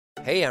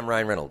Hey, I'm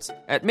Ryan Reynolds.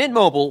 At Mint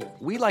Mobile,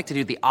 we like to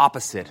do the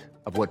opposite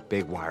of what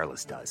Big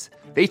Wireless does.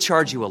 They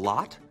charge you a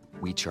lot,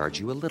 we charge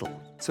you a little.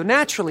 So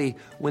naturally,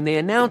 when they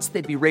announced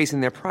they'd be raising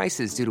their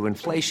prices due to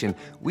inflation,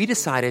 we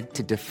decided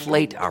to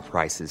deflate our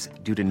prices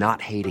due to not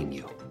hating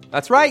you.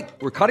 That's right.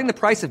 We're cutting the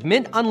price of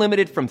Mint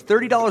Unlimited from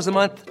 $30 a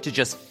month to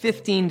just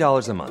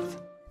 $15 a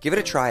month. Give it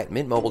a try at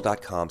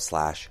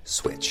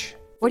mintmobile.com/switch.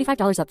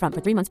 $45 up front for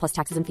 3 months plus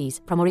taxes and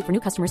fees. Promo rate for new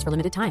customers for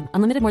limited time.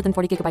 Unlimited more than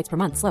 40 gigabytes per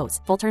month. Slows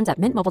full terms at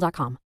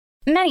mintmobile.com.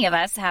 Many of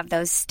us have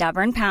those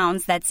stubborn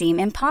pounds that seem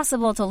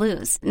impossible to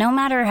lose, no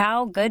matter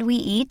how good we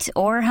eat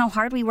or how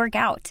hard we work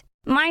out.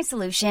 My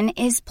solution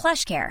is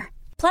PlushCare.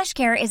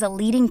 PlushCare is a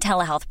leading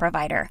telehealth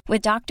provider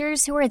with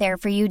doctors who are there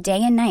for you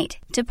day and night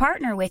to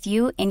partner with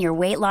you in your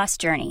weight loss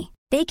journey.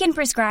 They can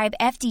prescribe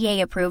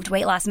FDA-approved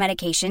weight loss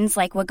medications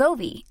like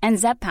Wegovy and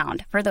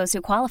Zepbound for those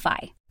who qualify.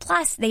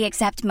 Plus, they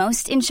accept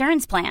most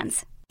insurance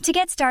plans. To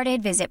get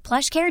started, visit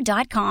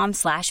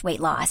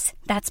plushcare.com/weightloss.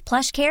 That's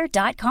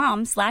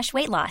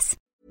plushcare.com/weightloss.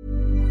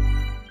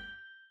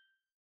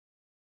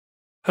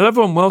 Hello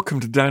everyone, welcome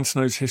to Dan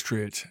Snow's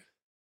History Hit.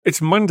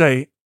 It's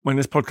Monday when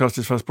this podcast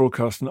is first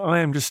broadcast, and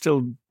I am just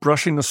still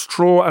brushing the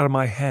straw out of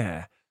my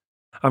hair.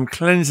 I'm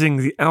cleansing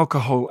the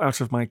alcohol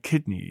out of my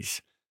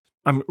kidneys.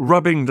 I'm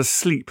rubbing the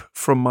sleep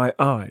from my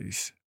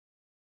eyes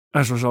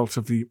as a result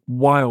of the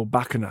wild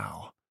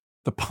bacchanal,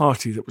 the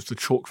party that was the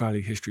Chalk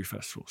Valley History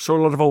Festival. Saw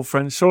a lot of old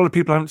friends, saw a lot of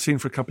people I haven't seen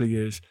for a couple of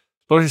years,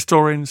 a lot of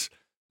historians,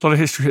 a lot of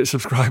History Hit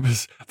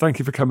subscribers. Thank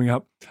you for coming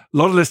up. A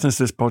lot of listeners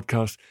to this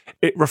podcast.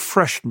 It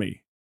refreshed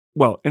me.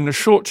 Well, in the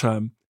short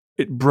term,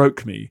 it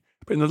broke me.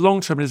 But in the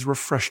long term, it has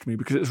refreshed me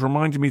because it has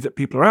reminded me that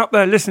people are out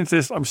there listening to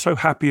this. I'm so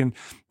happy and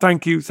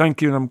thank you.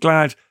 And I'm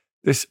glad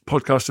this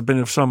podcast has been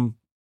of some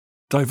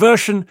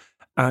diversion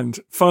and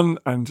fun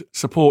and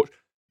support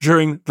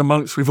during the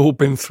months we've all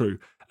been through.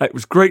 It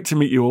was great to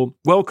meet you all.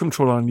 Welcome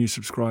to all our new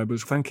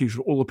subscribers. Thank you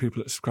to all the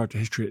people that subscribe to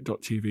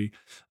historyhit.tv.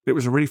 It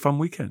was a really fun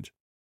weekend.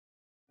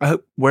 I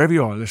hope wherever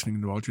you are listening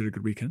in the world, you had a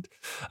good weekend.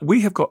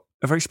 We have got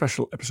a very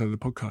special episode of the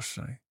podcast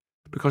today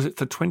because it's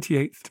the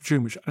 28th of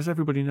June, which, as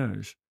everybody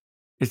knows,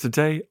 is the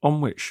day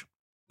on which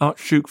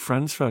Archduke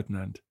Franz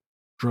Ferdinand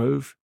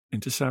drove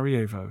into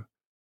Sarajevo,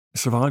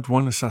 survived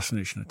one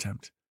assassination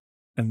attempt,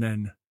 and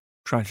then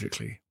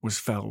tragically was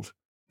felled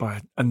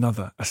by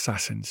another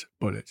assassin's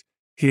bullet.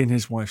 He and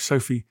his wife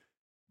Sophie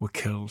were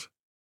killed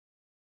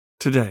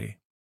today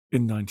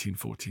in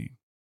 1914.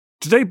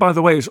 Today, by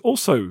the way, is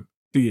also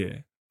the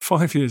year,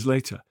 5 years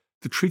later,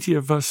 the Treaty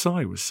of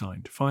Versailles was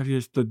signed, 5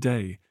 years the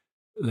day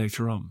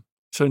later on.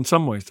 So in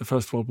some ways, the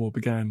First World War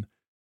began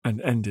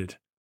and ended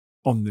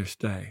on this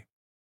day.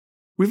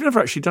 We've never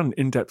actually done an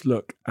in-depth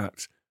look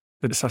at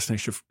the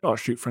assassination of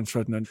Archduke Franz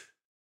Ferdinand.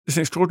 It's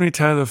an extraordinary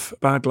tale of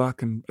bad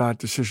luck and bad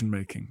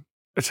decision-making.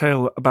 A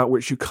tale about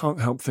which you can't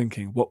help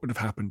thinking what would have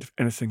happened if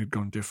anything had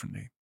gone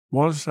differently.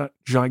 Was that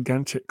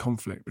gigantic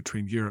conflict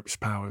between Europe's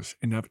powers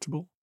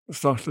inevitable at the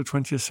start of the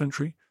 20th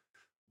century?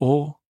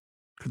 Or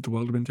could the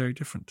world have been very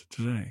different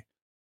today?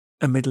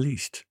 A Middle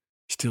East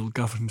still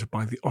governed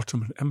by the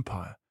Ottoman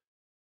Empire.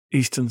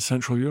 Eastern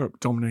Central Europe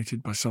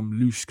dominated by some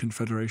loose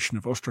confederation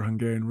of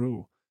Austro-Hungarian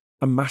rule.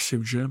 A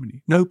massive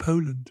Germany. No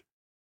Poland.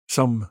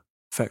 Some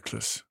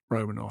feckless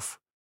Romanov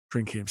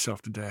drinking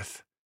himself to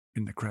death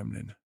in the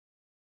Kremlin.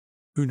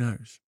 Who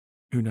knows?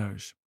 Who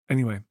knows?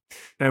 Anyway,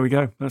 there we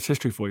go. That's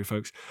history for you,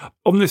 folks.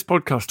 On this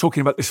podcast,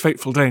 talking about this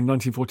fateful day in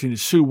 1914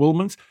 is Sue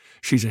Woolmans.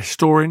 She's a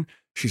historian.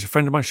 She's a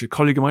friend of mine. She's a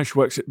colleague of mine. She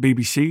works at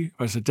BBC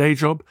as a day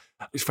job.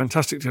 It's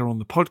fantastic to have her on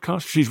the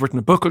podcast. She's written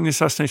a book on the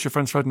assassination of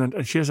Franz Ferdinand,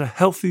 and she has a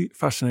healthy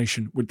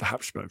fascination with the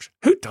Habsburgs.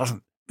 Who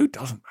doesn't? Who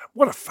doesn't, man?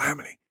 What a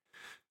family.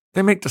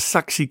 They make the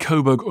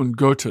Saxe-Coburg und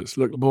Goethas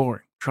look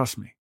boring. Trust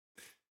me.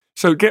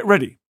 So get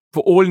ready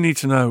for all you need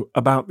to know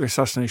about the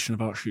assassination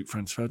of Archduke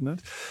Franz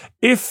Ferdinand.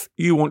 If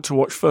you want to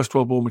watch First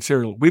World War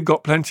material, we've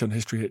got plenty on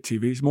History Hit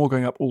TV. There's more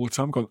going up all the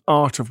time. We've got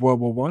Art of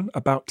World War I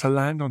about to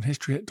land on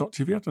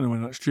historyhit.tv. I don't know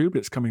when that's due, but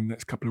it's coming in the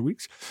next couple of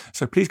weeks.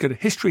 So please go to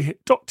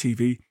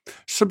historyhit.tv,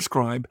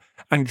 subscribe,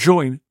 and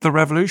join the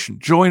revolution.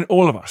 Join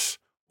all of us.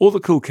 All the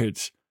cool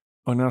kids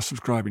are now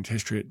subscribing to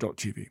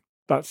historyhit.tv.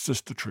 That's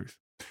just the truth.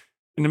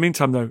 In the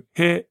meantime, though,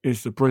 here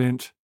is the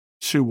brilliant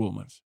Sue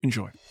Woolmans.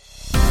 Enjoy.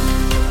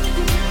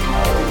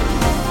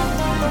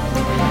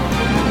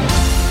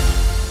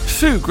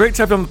 Sue, great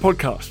to have you on the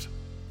podcast.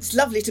 It's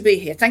lovely to be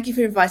here. Thank you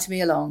for inviting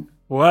me along.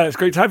 Well, it's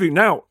great to have you.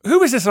 Now,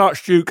 who is this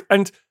Archduke?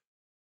 And,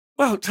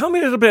 well, tell me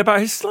a little bit about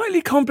his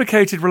slightly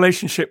complicated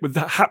relationship with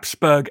the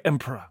Habsburg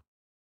Emperor.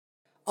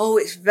 Oh,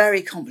 it's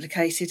very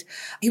complicated.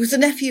 He was the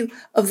nephew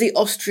of the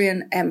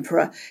Austrian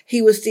emperor.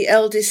 He was the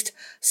eldest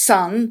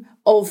son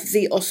of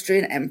the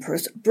Austrian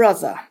emperor's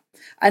brother.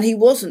 And he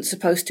wasn't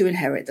supposed to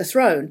inherit the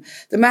throne.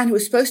 The man who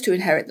was supposed to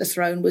inherit the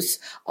throne was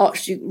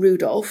Archduke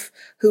Rudolf,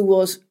 who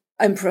was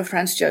Emperor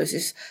Franz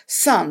Joseph's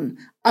son.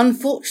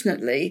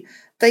 Unfortunately,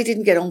 they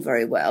didn't get on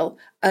very well.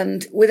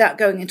 And without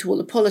going into all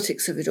the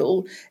politics of it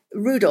all,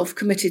 Rudolf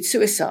committed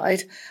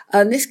suicide.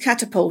 And this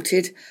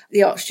catapulted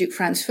the Archduke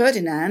Franz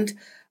Ferdinand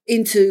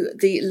into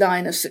the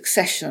line of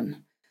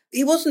succession.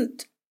 He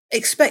wasn't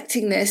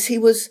expecting this. He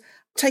was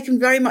taken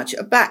very much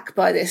aback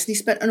by this. And he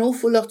spent an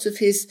awful lot of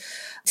his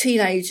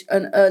teenage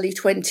and early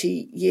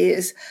 20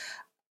 years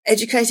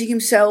educating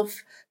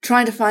himself,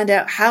 trying to find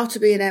out how to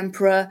be an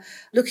emperor,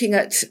 looking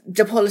at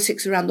the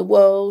politics around the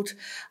world,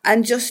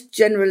 and just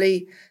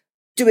generally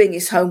doing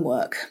his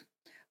homework.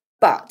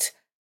 But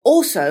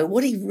also,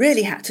 what he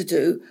really had to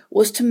do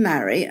was to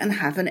marry and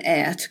have an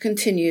heir to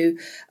continue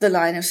the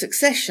line of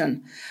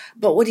succession.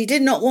 But what he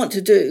did not want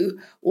to do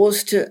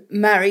was to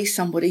marry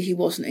somebody he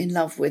wasn't in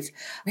love with.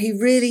 He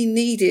really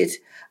needed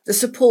the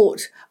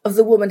support of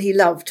the woman he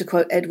loved, to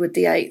quote Edward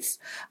VIII.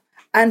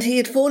 And he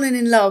had fallen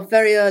in love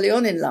very early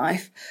on in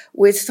life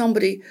with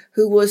somebody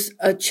who was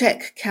a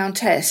Czech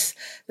countess,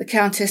 the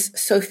Countess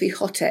Sophie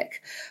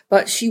Hotek.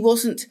 But she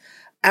wasn't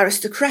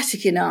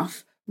aristocratic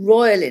enough,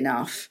 royal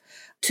enough,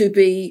 to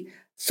be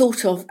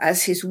thought of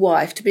as his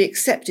wife, to be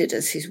accepted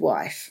as his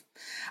wife.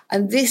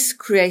 And this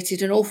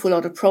created an awful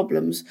lot of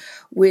problems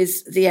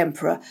with the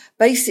emperor.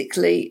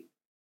 Basically,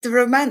 the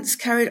romance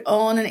carried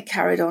on and it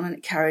carried on and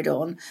it carried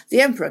on. The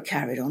emperor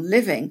carried on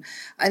living,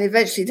 and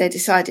eventually they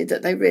decided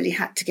that they really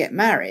had to get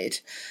married.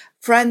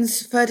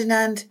 Franz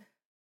Ferdinand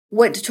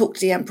went to talk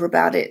to the emperor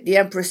about it. The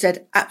emperor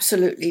said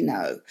absolutely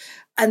no.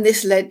 And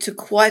this led to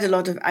quite a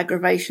lot of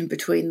aggravation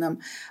between them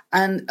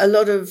and a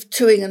lot of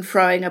toing and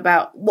froing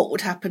about what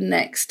would happen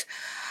next.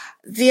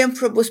 The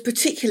emperor was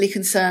particularly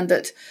concerned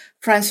that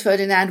Franz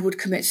Ferdinand would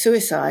commit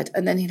suicide,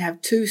 and then he'd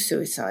have 2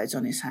 suicides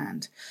on his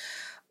hand.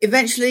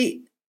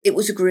 Eventually, it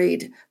was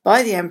agreed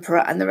by the emperor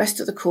and the rest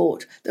of the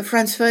court that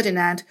Franz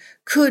Ferdinand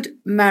could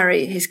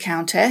marry his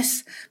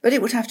countess, but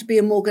it would have to be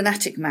a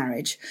morganatic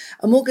marriage.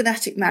 A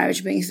morganatic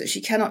marriage means that she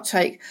cannot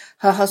take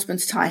her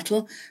husband's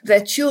title.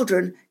 Their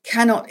children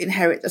cannot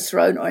inherit the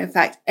throne or, in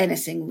fact,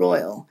 anything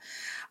royal.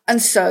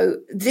 And so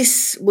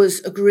this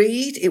was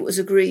agreed. It was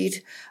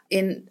agreed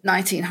in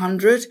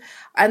 1900,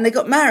 and they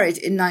got married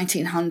in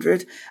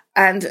 1900.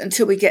 And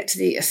until we get to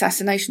the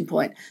assassination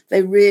point,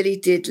 they really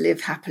did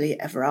live happily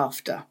ever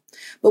after.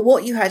 But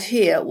what you had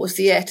here was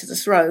the heir to the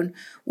throne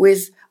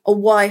with a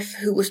wife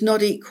who was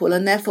not equal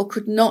and therefore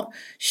could not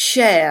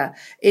share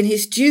in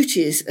his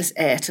duties as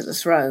heir to the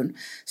throne.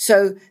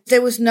 So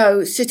there was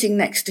no sitting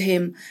next to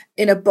him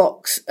in a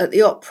box at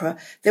the opera.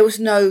 There was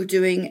no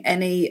doing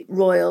any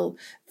royal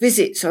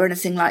visits or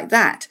anything like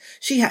that.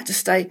 She had to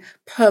stay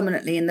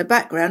permanently in the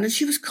background, and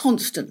she was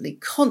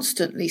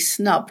constantly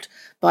snubbed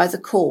by the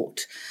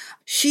court.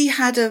 She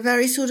had a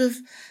very sort of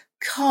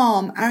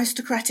calm,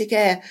 aristocratic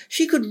air.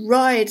 She could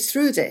ride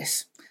through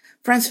this.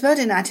 Franz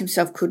Ferdinand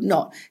himself could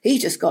not. He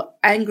just got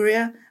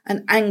angrier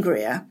and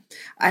angrier,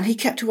 and he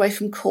kept away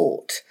from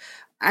court.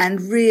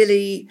 And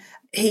really,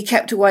 he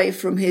kept away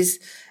from his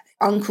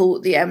uncle,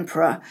 the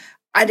emperor,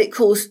 and it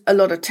caused a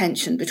lot of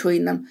tension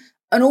between them.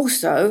 And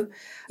also,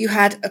 you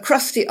had a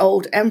crusty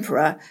old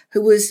emperor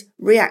who was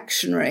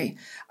reactionary.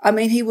 I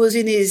mean, he was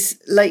in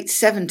his late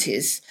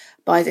 70s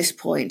by this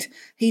point.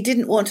 He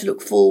didn't want to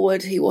look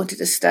forward. He wanted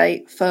to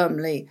stay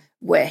firmly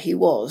where he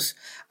was.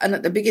 And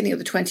at the beginning of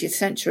the 20th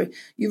century,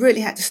 you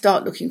really had to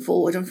start looking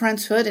forward. And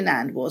Franz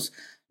Ferdinand was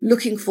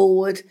looking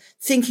forward,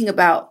 thinking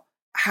about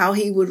how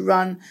he would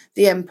run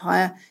the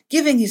empire,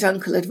 giving his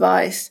uncle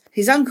advice.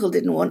 His uncle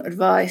didn't want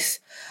advice.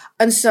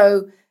 And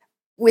so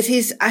with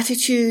his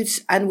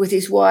attitudes and with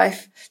his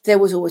wife, there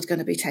was always going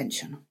to be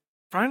tension.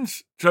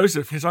 Franz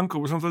Joseph, his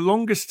uncle, was one of the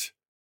longest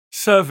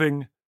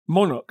serving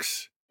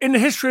monarchs in the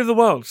history of the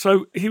world.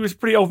 So he was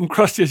pretty old and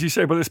crusty, as you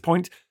say, by this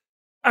point.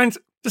 And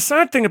the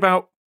sad thing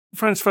about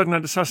Franz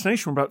Ferdinand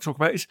assassination we're about to talk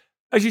about is,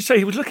 as you say,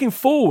 he was looking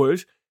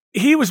forward.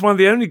 He was one of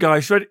the only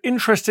guys who had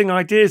interesting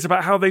ideas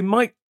about how they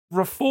might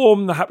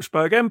reform the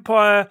Habsburg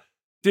Empire,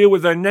 deal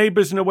with their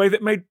neighbours in a way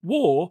that made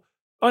war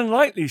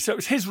unlikely. So it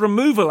was his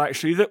removal,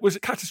 actually, that was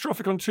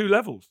catastrophic on 2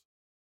 levels.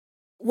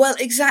 Well,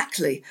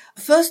 exactly.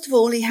 First of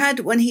all, he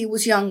had, when he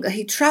was younger,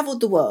 he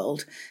travelled the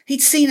world.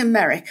 He'd seen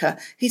America.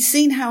 He'd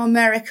seen how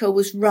America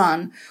was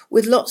run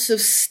with lots of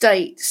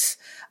states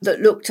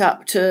that looked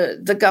up to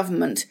the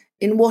government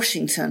in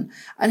Washington.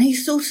 And he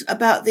thought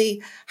about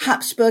the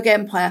Habsburg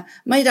Empire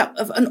made up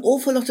of an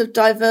awful lot of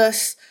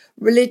diverse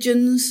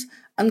religions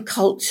and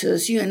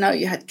cultures. You know,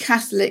 you had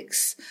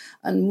Catholics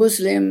and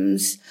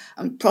Muslims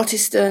and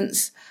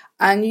Protestants,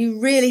 and you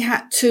really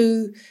had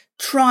to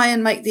try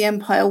and make the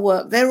empire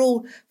work. They're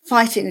all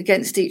fighting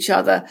against each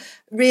other,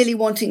 really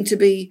wanting to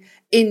be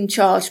in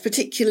charge,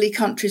 particularly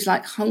countries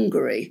like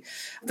Hungary.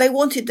 They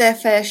wanted their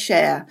fair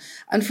share.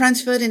 And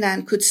Franz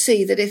Ferdinand could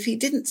see that if he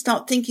didn't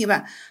start thinking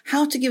about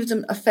how to give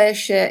them a fair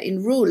share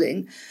in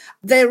ruling,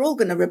 they're all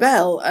going to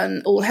rebel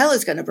and all hell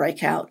is going to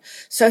break out.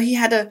 So he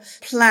had a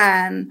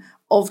plan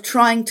of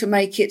trying to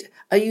make it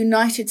a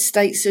United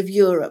States of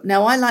Europe.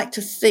 Now, I like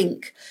to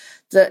think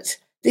that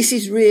this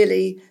is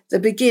really the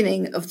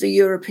beginning of the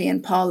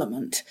European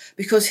Parliament,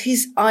 because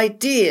his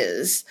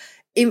ideas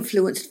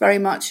influenced very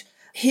much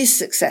his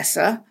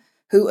successor,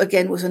 who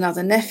again was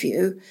another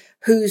nephew,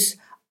 whose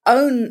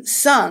own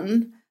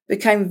son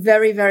became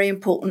very, very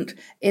important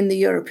in the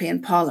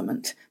European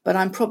Parliament. But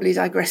I'm probably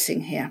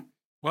digressing here.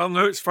 Well,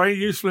 no, it's very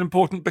useful and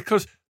important,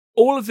 because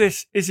all of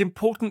this is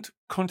important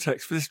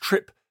context for this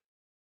trip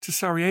to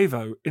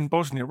Sarajevo in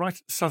Bosnia, right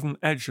at the southern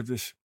edge of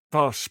this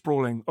vast,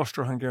 sprawling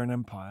Austro-Hungarian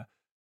Empire.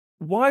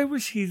 Why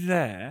was he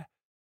there?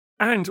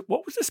 And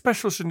what was the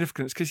special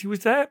significance? Because he was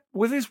there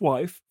with his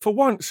wife, for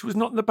once, who was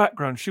not in the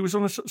background. She was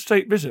on a sort of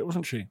state visit,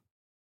 wasn't she?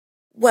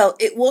 Well,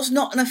 it was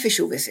not an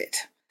official visit.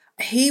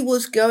 He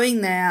was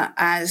going there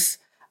as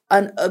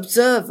an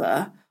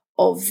observer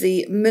of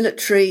the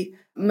military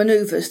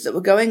manoeuvres that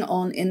were going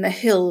on in the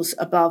hills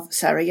above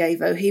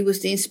Sarajevo. He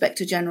was the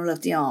Inspector General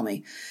of the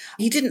army.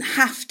 He didn't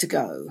have to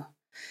go.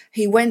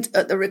 He went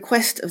at the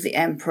request of the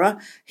emperor.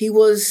 He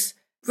was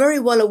very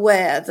well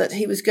aware that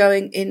he was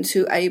going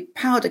into a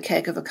powder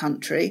keg of a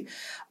country.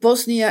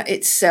 Bosnia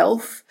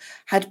itself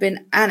had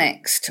been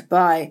annexed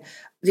by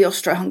the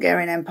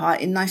Austro-Hungarian Empire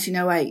in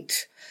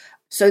 1908.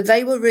 So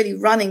they were really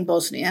running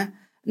Bosnia.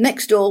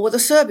 Next door were the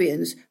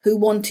Serbians, who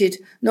wanted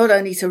not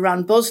only to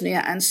run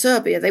Bosnia and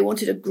Serbia, they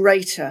wanted a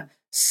greater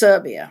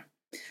Serbia.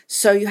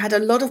 So you had a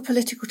lot of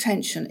political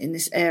tension in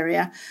this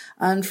area,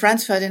 and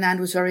Franz Ferdinand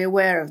was very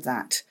aware of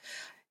that.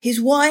 His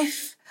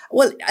wife,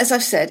 well, as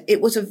I've said, it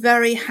was a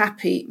very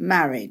happy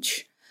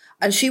marriage.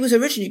 And she was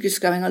originally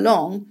just going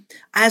along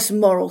as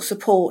moral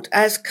support,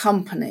 as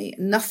company,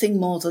 nothing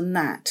more than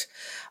that.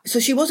 So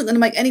she wasn't going to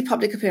make any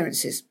public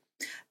appearances.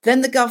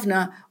 Then the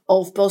governor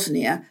of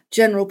Bosnia,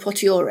 General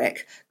Potiorek,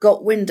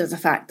 got wind of the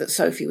fact that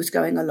Sophie was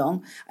going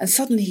along, and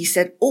suddenly he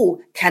said,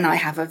 "Oh, can I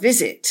have a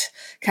visit?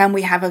 Can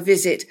we have a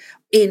visit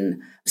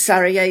in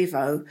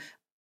Sarajevo?"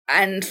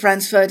 And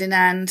Franz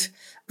Ferdinand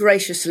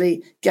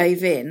graciously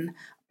gave in.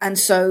 And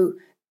so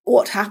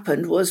what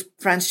happened was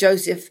Franz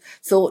Joseph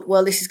thought,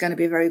 well, this is going to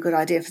be a very good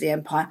idea for the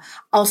empire.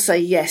 I'll say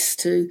yes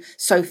to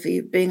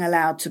Sophie being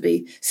allowed to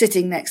be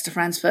sitting next to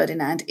Franz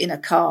Ferdinand in a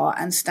car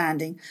and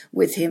standing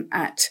with him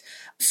at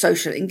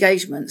social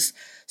engagements.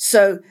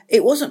 So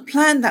it wasn't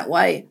planned that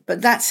way,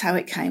 but that's how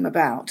it came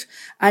about.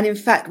 And in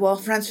fact, while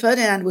Franz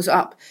Ferdinand was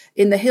up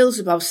in the hills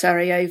above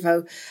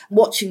Sarajevo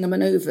watching the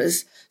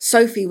manoeuvres,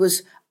 Sophie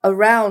was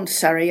around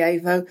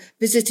Sarajevo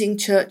visiting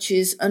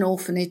churches and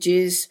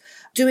orphanages,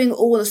 doing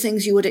all the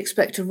things you would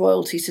expect of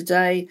royalty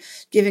today,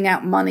 giving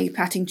out money,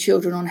 patting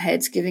children on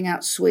heads, giving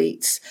out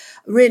sweets,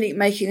 really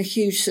making a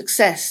huge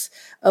success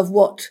of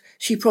what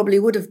she probably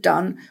would have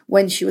done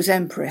when she was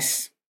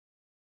empress.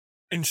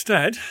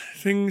 Instead,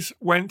 things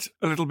went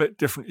a little bit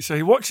differently. So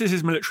he watches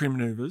his military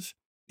manoeuvres.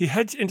 He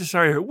heads into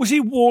Sarajevo. Was he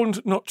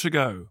warned not to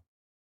go?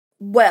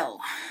 Well,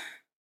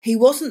 he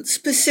wasn't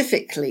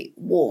specifically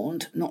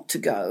warned not to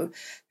go.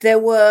 There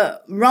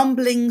were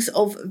rumblings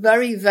of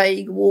very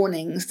vague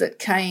warnings that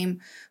came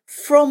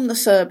from the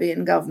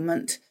Serbian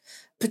government,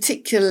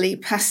 particularly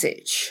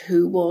Pasic,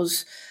 who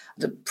was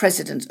the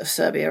president of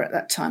Serbia at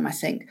that time, I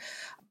think.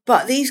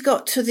 But these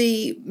got to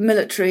the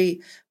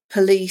military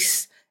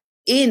police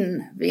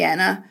in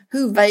Vienna,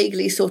 who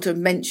vaguely sort of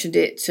mentioned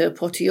it to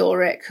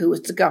Potiorek, who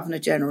was the Governor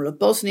General of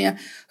Bosnia,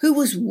 who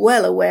was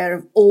well aware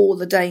of all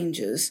the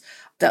dangers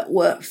that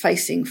were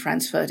facing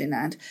Franz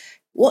Ferdinand.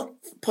 What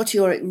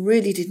Potiorek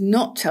really did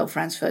not tell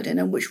Franz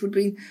Ferdinand, which would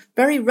be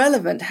very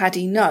relevant had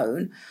he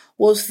known,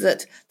 was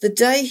that the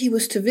day he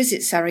was to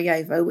visit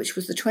Sarajevo, which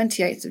was the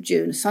 28th of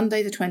June,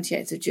 Sunday the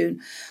 28th of June,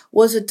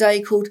 was a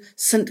day called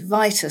St.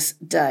 Vitus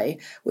Day,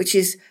 which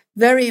is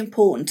very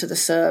important to the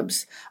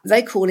Serbs.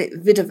 They call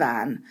it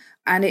Vidovan,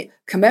 and it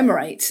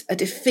commemorates a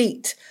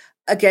defeat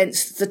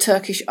against the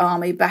Turkish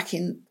army back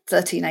in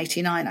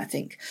 1389, I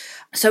think.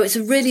 So it's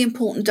a really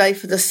important day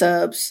for the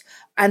Serbs,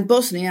 and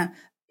Bosnia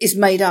is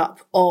made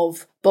up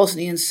of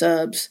Bosnian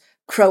Serbs,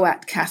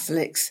 Croat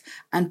Catholics,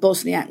 and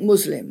Bosniak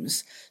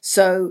Muslims.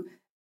 So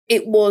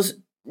it was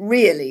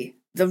really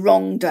the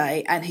wrong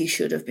day, and he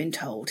should have been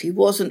told. He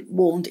wasn't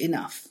warned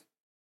enough.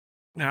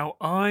 Now,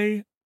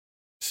 I,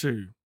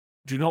 Sue,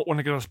 do not want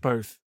to get us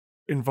both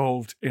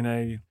involved in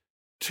a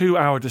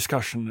 2-hour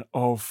discussion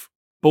of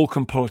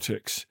Balkan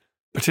politics,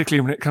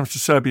 particularly when it comes to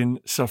Serbian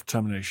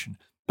self-determination.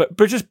 But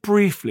just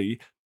briefly,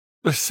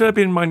 the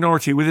Serbian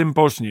minority within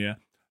Bosnia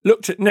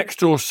looked at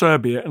next-door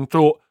Serbia and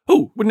thought,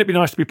 oh, wouldn't it be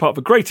nice to be part of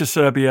a greater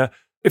Serbia?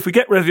 If we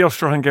get rid of the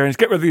Austro-Hungarians,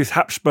 get rid of these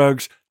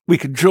Habsburgs, we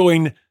could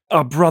join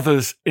our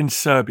brothers in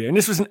Serbia. And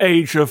this was an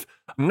age of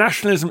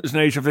nationalism. It was an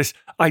age of this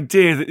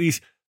idea that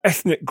these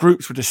ethnic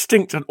groups were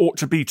distinct and ought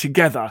to be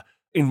together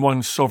in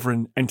one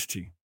sovereign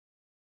entity.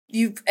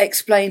 You've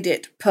explained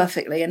it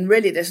perfectly, and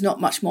really there's not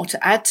much more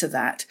to add to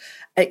that,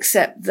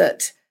 except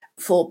that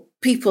for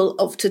people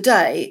of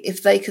today,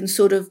 if they can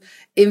sort of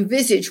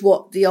envisage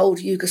what the old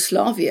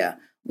Yugoslavia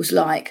was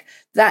like,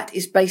 that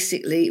is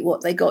basically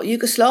what they got.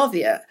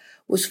 Yugoslavia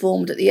was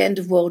formed at the end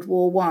of World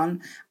War I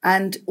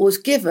and was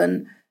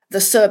given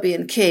the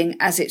Serbian king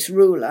as its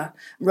ruler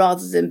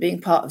rather than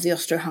being part of the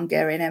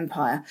Austro-Hungarian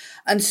Empire.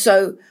 And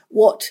so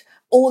what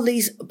all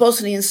these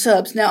Bosnian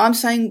Serbs, now I'm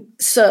saying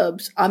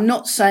Serbs, I'm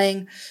not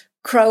saying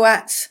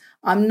Croats,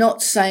 I'm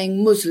not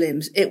saying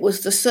Muslims. It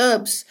was the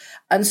Serbs,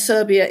 and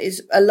Serbia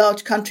is a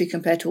large country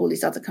compared to all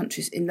these other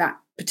countries in that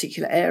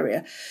particular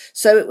area.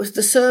 So it was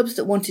the Serbs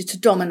that wanted to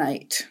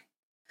dominate.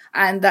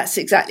 And that's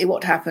exactly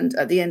what happened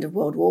at the end of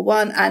World War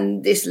I.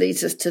 And this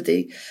leads us to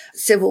the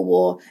Civil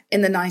War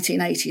in the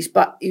 1980s.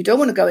 But you don't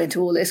want to go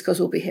into all this because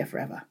we'll be here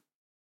forever.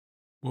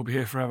 We'll be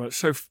here forever.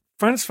 So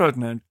Franz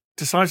Ferdinand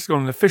decides to go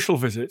on an official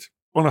visit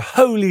on a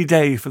holy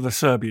day for the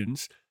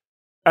Serbians.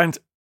 And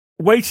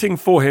waiting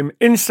for him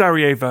in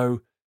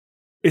Sarajevo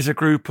is a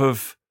group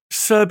of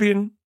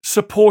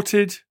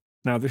Serbian-supported,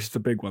 now this is the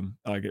big one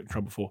I get in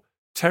trouble for,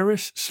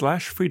 terrorists /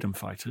 freedom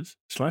fighters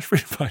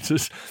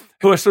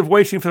who are sort of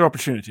waiting for their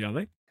opportunity, are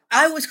they?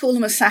 I always call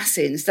them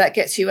assassins. That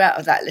gets you out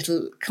of that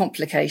little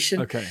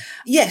complication. Okay.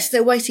 Yes,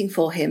 they're waiting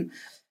for him.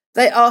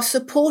 They are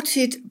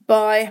supported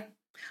by...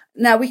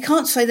 Now, we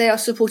can't say they are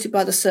supported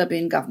by the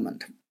Serbian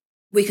government.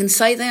 We can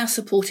say they are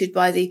supported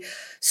by the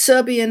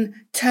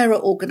Serbian terror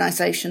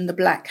organisation, the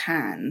Black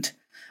Hand.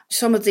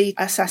 Some of the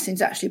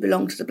assassins actually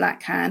belong to the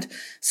Black Hand.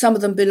 Some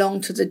of them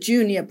belong to the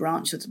junior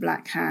branch of the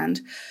Black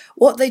Hand.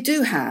 What they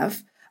do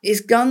have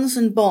is guns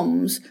and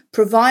bombs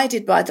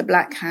provided by the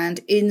Black Hand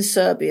in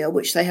Serbia,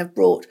 which they have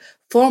brought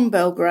from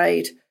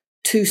Belgrade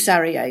to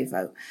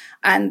Sarajevo.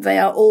 And they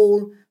are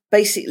all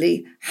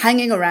basically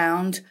hanging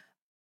around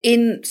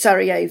in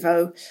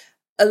Sarajevo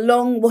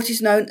along what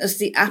is known as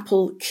the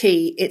Apple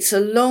Quay. It's a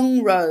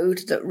long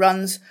road that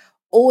runs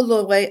all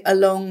the way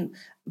along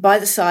by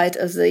the side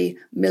of the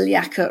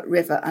Miljacka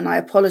River. And I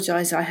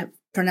apologise, I have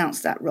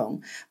pronounced that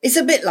wrong. It's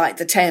a bit like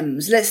the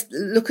Thames. Let's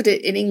look at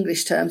it in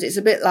English terms. It's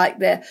a bit like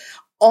they're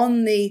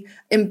on the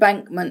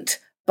embankment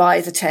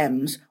by the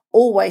Thames,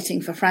 all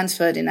waiting for Franz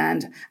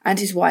Ferdinand and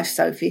his wife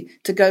Sophie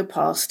to go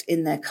past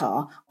in their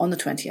car on the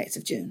 28th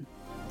of June.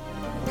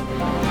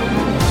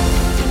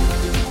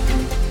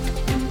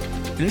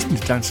 You're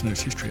listening to Dan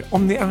Snow's History.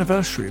 On the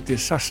anniversary of the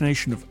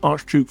assassination of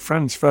Archduke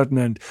Franz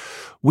Ferdinand,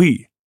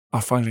 we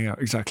are finding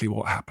out exactly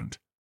what happened.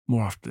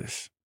 More after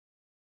this.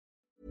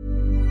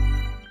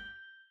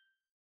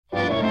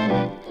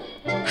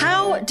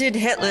 How did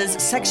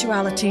Hitler's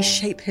sexuality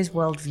shape his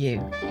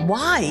worldview?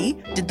 Why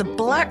did the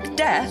Black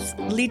Death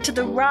lead to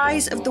the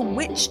rise of the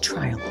witch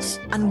trials?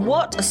 And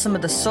what are some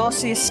of the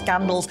sauciest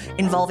scandals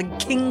involving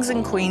kings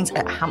and queens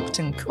at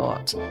Hampton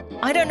Court?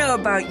 I don't know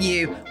about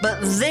you,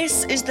 but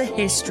this is the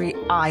history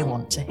I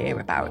want to hear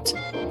about.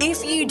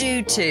 If you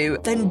do too,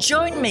 then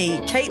join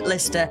me, Kate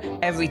Lister,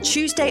 every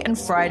Tuesday and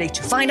Friday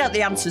to find out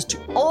the answers to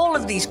all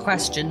of these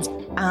questions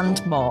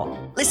and more.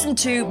 Listen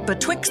to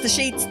Betwixt the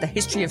Sheets, the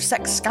history of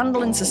sex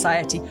scandal in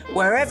society,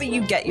 wherever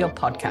you get your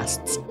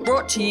podcasts.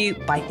 Brought to you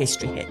by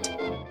History Hit.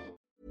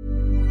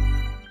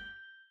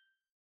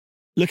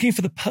 Looking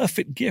for the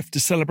perfect gift to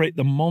celebrate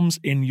the moms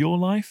in your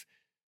life?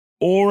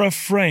 Aura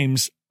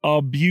frames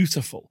are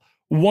beautiful,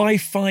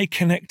 Wi-Fi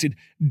connected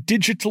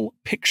digital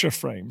picture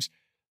frames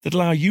that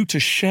allow you to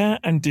share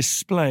and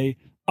display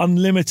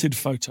unlimited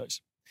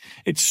photos.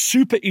 It's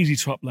super easy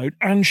to upload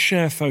and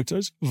share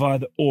photos via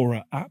the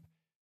Aura app.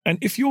 And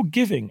if you're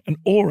giving an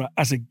Aura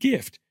as a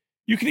gift,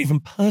 you can even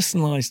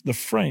personalize the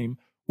frame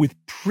with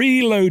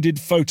preloaded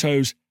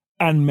photos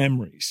and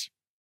memories.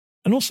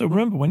 And also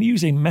remember, when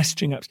using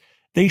messaging apps,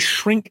 they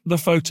shrink the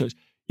photos.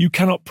 You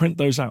cannot print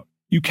those out.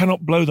 You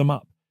cannot blow them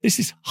up. This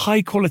is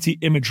high quality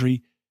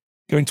imagery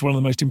going to one of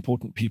the most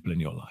important people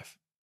in your life.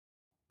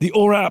 The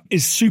Aura app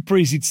is super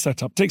easy to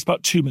set up. It takes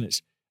about 2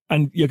 minutes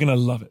and you're going to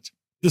love it.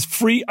 There's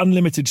free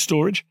unlimited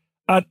storage.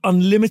 Add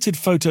unlimited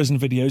photos and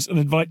videos and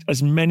invite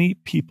as many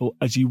people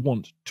as you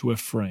want to a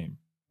frame.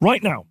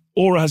 Right now,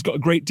 Aura has got a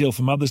great deal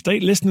for Mother's Day.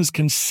 Listeners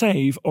can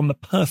save on the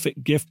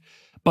perfect gift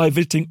by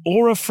visiting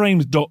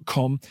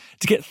auraframes.com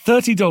to get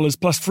 $30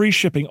 plus free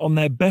shipping on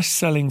their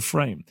best-selling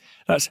frame.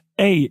 That's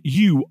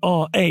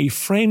AURA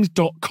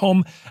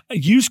frames.com.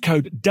 Use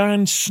code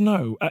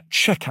DANSNOW at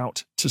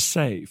checkout to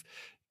save.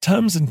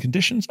 Terms and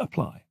conditions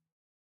apply.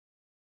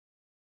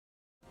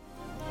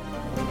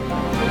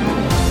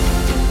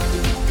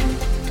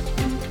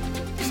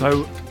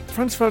 So,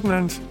 Franz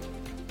Ferdinand,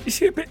 is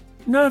he a bit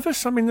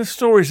nervous? I mean, there's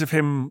stories of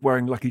him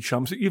wearing Lucky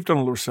Charms. You've done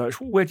all the research.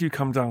 Where do you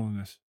come down on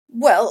this?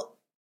 Well,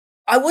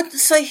 I wouldn't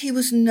say he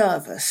was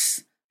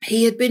nervous.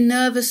 He had been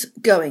nervous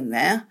going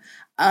there,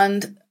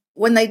 and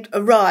when they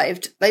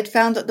arrived, they'd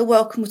found that the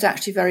welcome was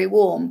actually very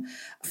warm.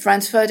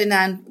 Franz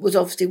Ferdinand was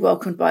obviously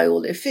welcomed by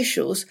all the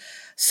officials.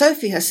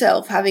 Sophie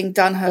herself, having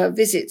done her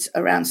visits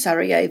around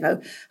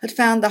Sarajevo, had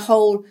found the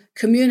whole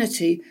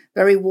community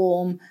very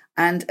warm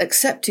and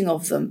accepting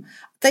of them.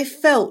 They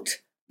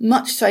felt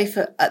much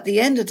safer at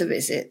the end of the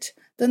visit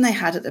than they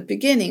had at the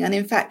beginning. And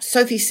in fact,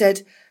 Sophie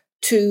said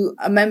to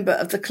a member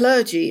of the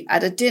clergy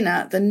at a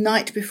dinner the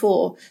night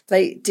before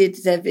they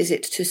did their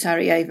visit to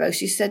Sarajevo,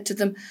 she said to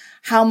them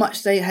how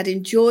much they had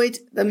enjoyed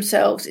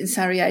themselves in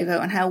Sarajevo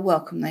and how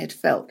welcome they had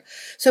felt.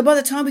 So by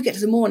the time we get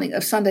to the morning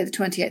of Sunday, the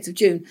 28th of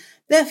June,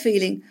 they're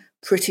feeling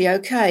pretty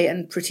okay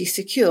and pretty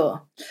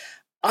secure.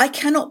 I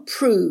cannot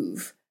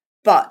prove,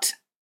 but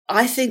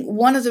I think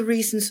one of the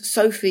reasons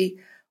Sophie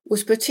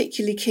was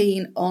particularly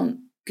keen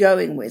on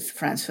going with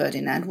Franz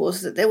Ferdinand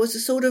was that there was a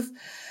sort of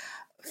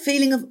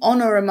feeling of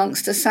honour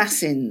amongst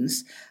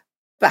assassins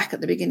back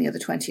at the beginning of the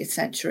 20th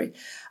century.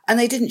 And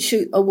they didn't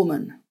shoot a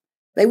woman.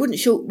 They wouldn't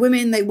shoot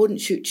women, they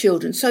wouldn't shoot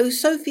children. So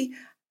Sophie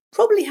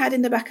probably had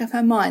in the back of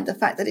her mind the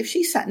fact that if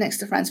she sat next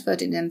to Franz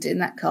Ferdinand in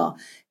that car,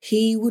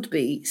 he would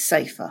be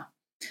safer.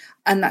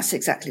 And that's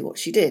exactly what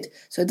she did.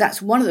 So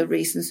that's one of the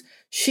reasons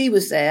she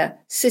was there,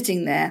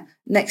 sitting there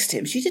next to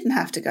him. She didn't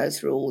have to go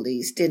through all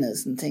these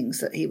dinners and things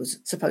that he was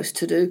supposed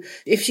to do.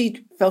 If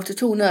she felt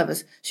at all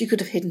nervous, she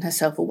could have hidden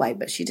herself away,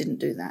 but she didn't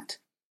do that.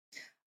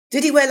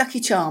 Did he wear lucky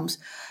charms?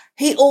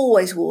 He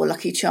always wore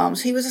lucky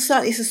charms. He was a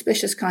slightly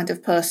suspicious kind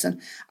of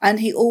person, and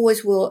he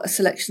always wore a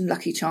selection of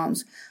lucky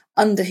charms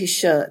under his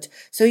shirt.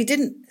 So he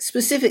didn't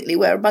specifically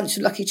wear a bunch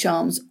of lucky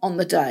charms on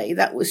the day.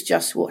 That was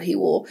just what he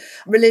wore.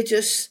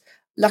 Religious,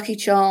 lucky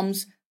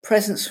charms,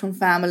 presents from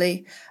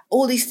family,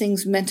 all these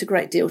things meant a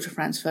great deal to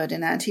Franz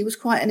Ferdinand. He was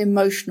quite an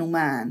emotional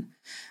man.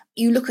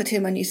 You look at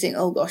him and you think,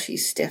 oh gosh,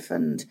 he's stiff,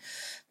 and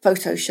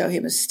photos show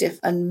him as stiff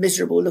and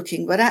miserable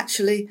looking, but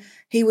actually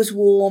he was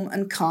warm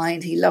and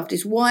kind. He loved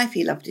his wife,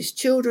 he loved his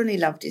children, he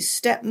loved his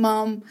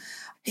stepmom.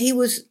 He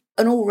was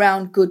an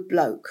all-round good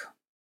bloke.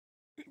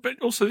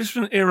 But also this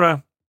was an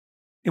era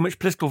in which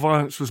political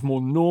violence was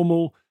more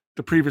normal.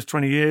 The previous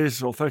 20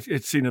 years or 30,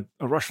 it's seen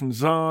a Russian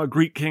Tsar,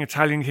 Greek king,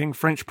 Italian king,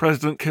 French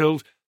president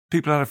killed.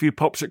 People had a few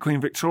pops at Queen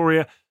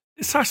Victoria.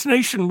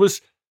 Assassination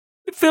was,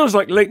 it feels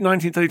like late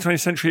 19th, early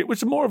 20th century, it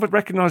was more of a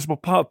recognisable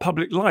part of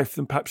public life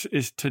than perhaps it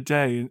is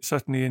today,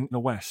 certainly in the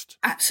West.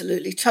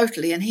 Absolutely,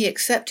 totally. And he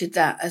accepted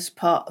that as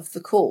part of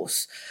the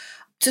course.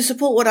 To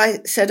support what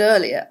I said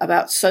earlier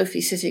about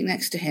Sophie sitting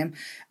next to him,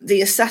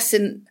 the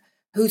assassin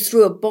who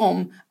threw a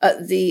bomb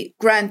at the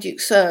Grand Duke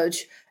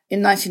Serge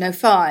in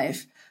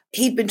 1905,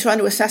 he'd been trying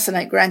to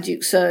assassinate Grand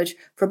Duke Serge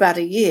for about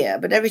a year,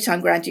 but every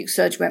time Grand Duke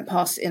Serge went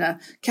past in a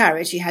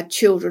carriage, he had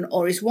children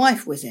or his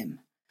wife with him.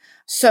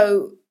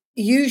 So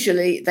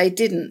usually they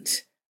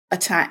didn't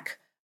attack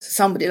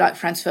somebody like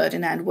Franz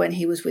Ferdinand when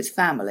he was with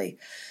family.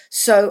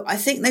 So I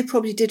think they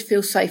probably did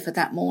feel safer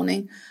that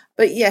morning.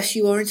 But yes,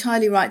 you are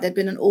entirely right. There'd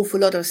been an awful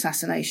lot of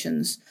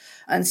assassinations,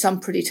 and some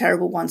pretty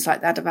terrible ones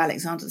like that of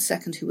Alexander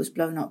II, who was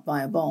blown up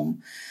by a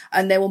bomb.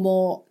 And there were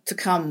more to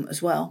come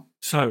as well.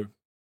 So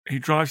he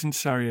drives into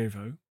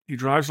Sarajevo. He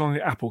drives along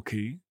the Apple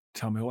Quay.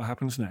 Tell me what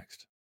happens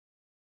next.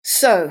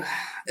 So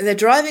they're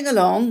driving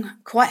along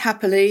quite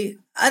happily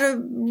at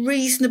a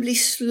reasonably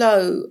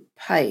slow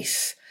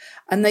pace,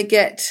 and they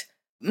get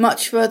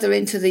much further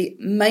into the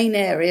main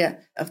area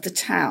of the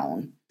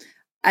town.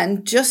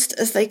 And just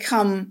as they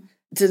come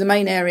to the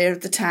main area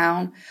of the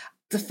town,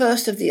 the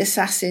first of the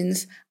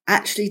assassins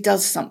actually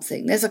does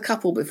something. There's a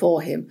couple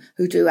before him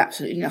who do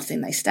absolutely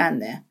nothing. They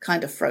stand there,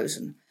 kind of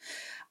frozen.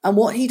 And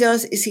what he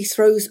does is he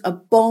throws a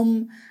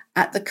bomb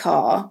at the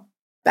car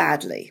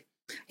badly.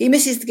 He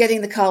misses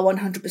getting the car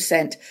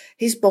 100%.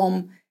 His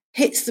bomb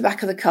hits the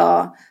back of the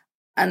car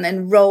and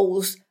then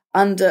rolls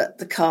under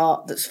the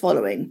car that's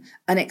following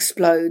and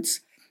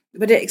explodes.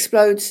 But it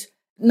explodes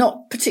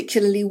not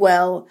particularly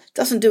well,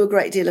 doesn't do a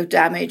great deal of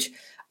damage,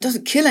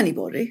 doesn't kill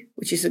anybody,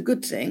 which is a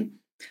good thing.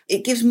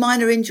 It gives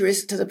minor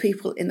injuries to the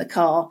people in the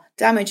car,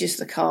 damages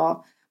the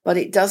car, but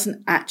it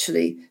doesn't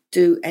actually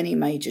do any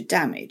major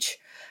damage.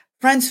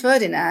 Franz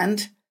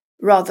Ferdinand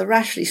rather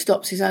rashly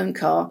stops his own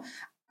car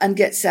and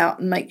gets out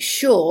and makes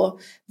sure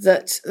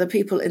that the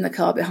people in the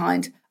car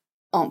behind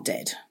aren't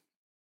dead.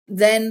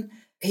 Then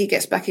he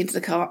gets back into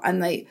the car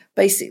and they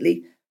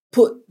basically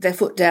put their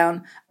foot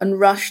down and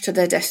rush to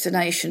their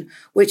destination,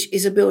 which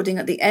is a building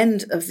at the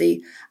end of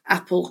the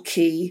Apple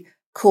Quay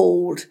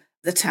called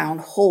the Town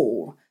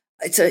Hall.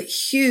 It's a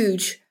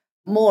huge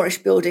Moorish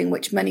building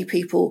which many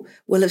people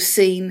will have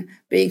seen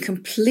being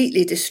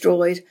completely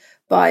destroyed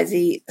by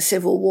the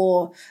civil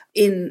war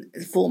in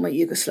former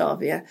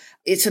Yugoslavia.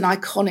 It's an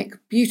iconic,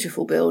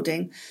 beautiful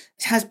building.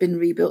 It has been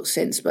rebuilt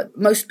since, but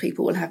most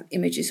people will have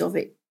images of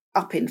it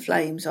up in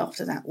flames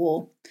after that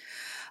war.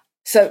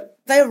 So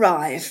they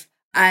arrive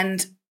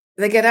and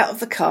they get out of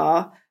the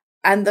car,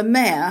 and the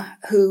mayor,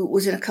 who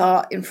was in a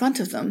car in front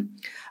of them,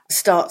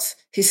 starts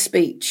his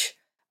speech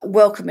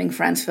welcoming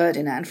Franz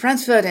Ferdinand.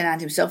 Franz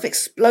Ferdinand himself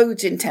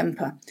explodes in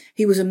temper.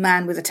 He was a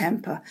man with a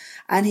temper.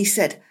 And he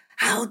said,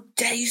 "How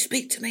dare you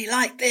speak to me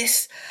like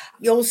this?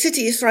 Your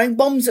city is throwing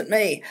bombs at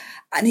me."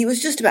 And he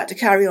was just about to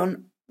carry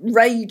on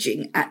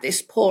raging at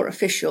this poor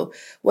official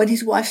when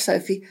his wife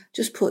Sophie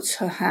just puts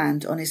her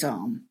hand on his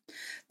arm.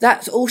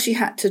 That's all she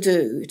had to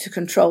do to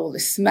control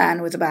this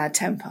man with a bad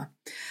temper.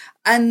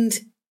 And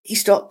he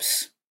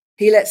stops.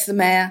 He lets the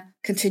mayor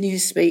continue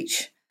his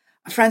speech.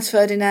 Franz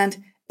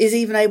Ferdinand is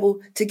even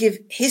able to give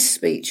his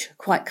speech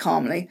quite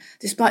calmly,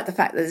 despite the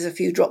fact that there's a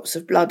few drops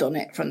of blood on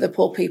it from the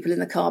poor people in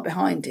the car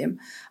behind him.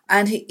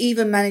 And he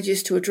even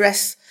manages to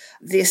address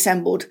the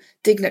assembled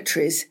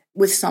dignitaries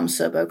with some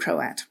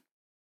Serbo-Croat.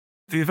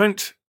 The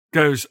event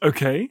goes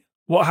okay.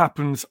 What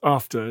happens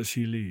after as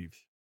he leaves?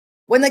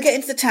 When they get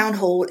into the town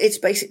hall, it's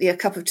basically a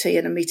cup of tea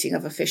and a meeting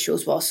of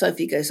officials while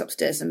Sophie goes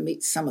upstairs and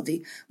meets some of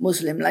the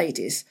Muslim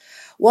ladies.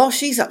 While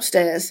she's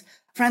upstairs,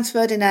 Franz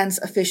Ferdinand's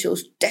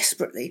officials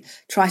desperately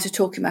try to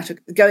talk him out of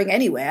going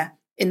anywhere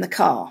in the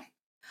car.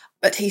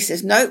 But he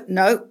says,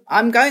 no,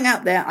 I'm going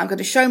out there. I'm going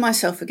to show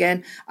myself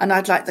again. And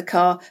I'd like the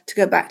car to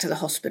go back to the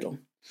hospital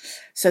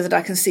so that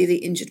I can see the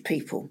injured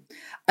people.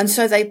 And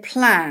so they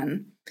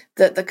plan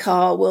that the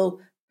car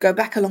will go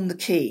back along the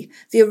quay.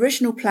 The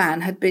original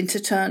plan had been to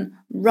turn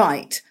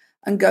right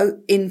and go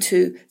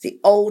into the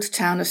old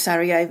town of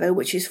Sarajevo,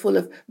 which is full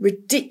of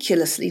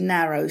ridiculously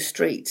narrow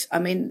streets. I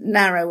mean,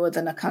 narrower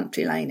than a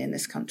country lane in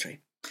this country.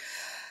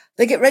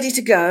 They get ready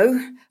to go.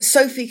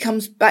 Sophie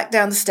comes back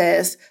down the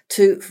stairs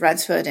to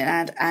Franz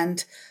Ferdinand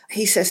and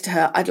he says to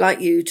her, I'd like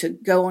you to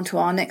go on to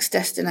our next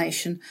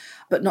destination,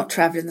 but not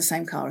travel in the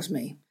same car as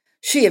me.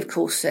 She, of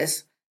course,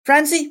 says,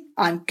 Francie,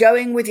 I'm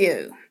going with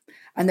you.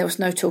 And there was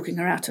no talking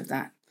her out of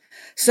that.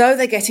 So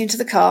they get into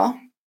the car,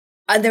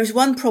 and there's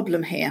one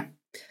problem here.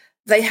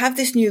 They have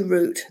this new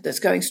route that's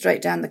going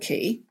straight down the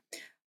quay,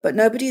 but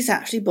nobody's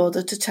actually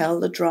bothered to tell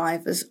the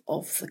drivers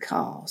of the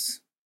cars.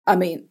 I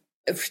mean,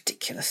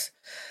 ridiculous.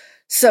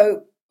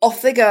 So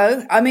off they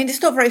go. I mean,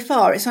 it's not very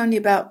far. It's only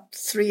about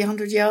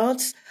 300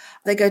 yards.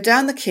 They go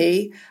down the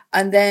quay,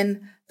 and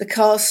then the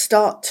cars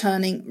start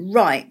turning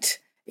right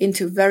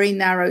into very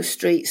narrow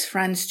streets.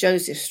 Franz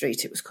Joseph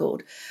Street, it was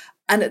called.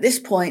 And at this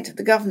point,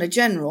 the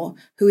Governor-General,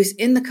 who is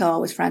in the car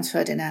with Franz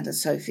Ferdinand and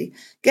Sophie,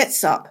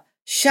 gets up,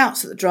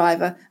 shouts at the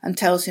driver and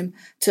tells him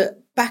to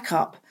back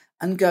up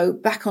and go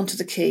back onto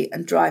the quay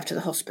and drive to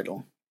the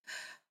hospital.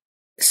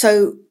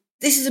 So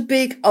this is a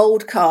big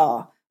old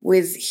car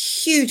with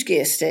huge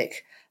gear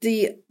stick.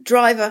 The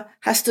driver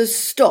has to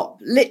stop,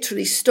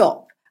 literally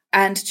stop,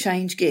 and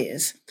change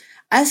gears.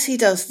 As he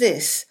does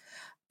this,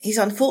 he's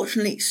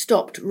unfortunately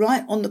stopped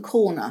right on the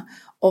corner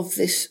of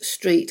this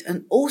street,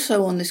 and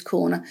also on this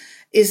corner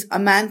is a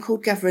man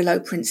called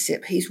Gavrilo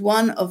Princip. He's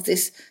one of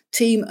this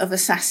team of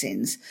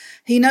assassins.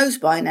 He knows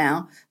by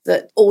now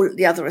that all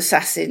the other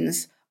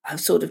assassins have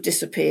sort of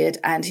disappeared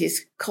and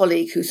his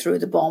colleague who threw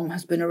the bomb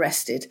has been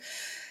arrested.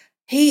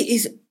 He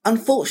is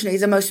unfortunately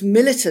the most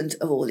militant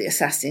of all the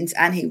assassins,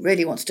 and he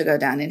really wants to go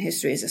down in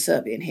history as a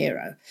Serbian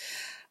hero.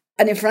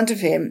 And in front of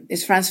him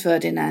is Franz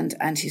Ferdinand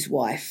and his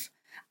wife.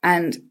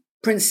 And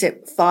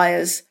Princip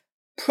fires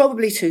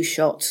probably 2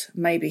 shots,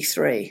 maybe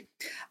 3.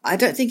 I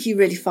don't think he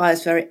really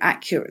fires very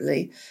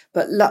accurately,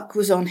 but luck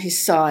was on his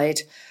side.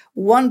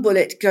 One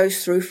bullet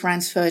goes through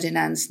Franz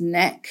Ferdinand's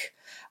neck,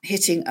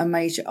 hitting a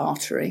major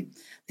artery.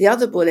 The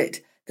other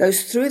bullet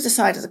goes through the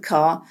side of the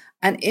car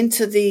and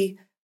into the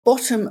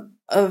bottom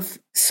of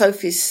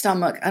Sophie's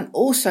stomach and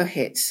also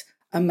hits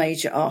a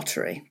major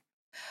artery.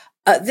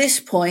 At this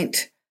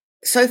point,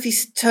 Sophie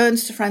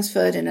turns to Franz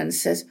Ferdinand and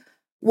says,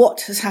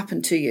 "What has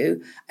happened to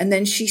you?" And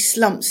then she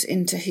slumps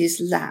into his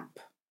lap.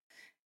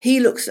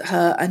 He looks at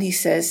her and he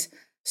says,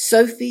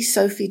 "Sophie,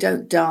 Sophie,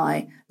 don't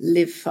die.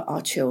 Live for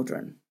our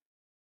children."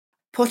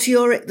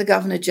 Potioric, the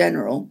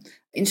Governor-General,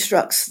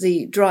 instructs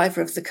the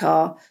driver of the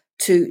car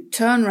to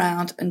turn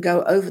round and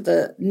go over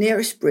the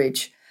nearest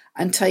bridge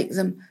and take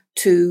them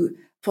to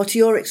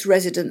Potioric's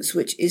residence,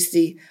 which is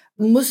the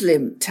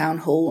Muslim town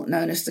hall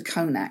known as the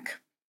Konak.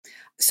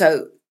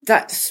 So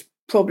that's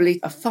probably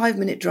a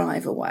 5-minute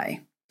drive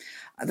away.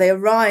 They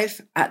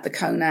arrive at the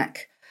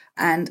Konak,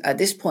 and at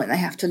this point they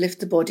have to lift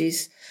the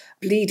bodies,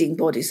 bleeding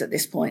bodies at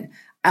this point,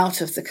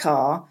 out of the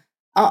car,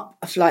 up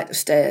a flight of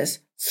stairs,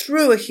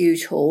 through a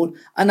huge hall,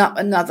 and up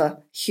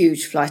another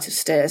huge flight of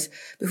stairs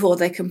before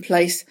they can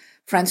place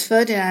Franz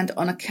Ferdinand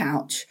on a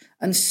couch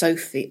and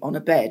Sophie on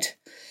a bed.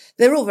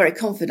 They're all very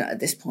confident at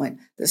this point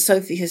that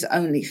Sophie has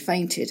only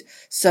fainted,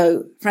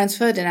 so Franz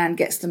Ferdinand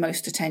gets the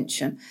most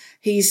attention.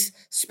 He's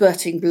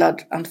spurting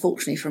blood,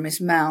 unfortunately, from his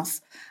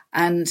mouth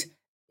and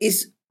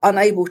is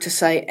unable to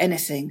say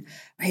anything.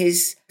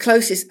 His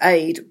closest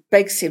aide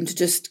begs him to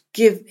just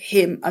give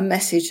him a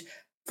message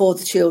for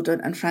the children,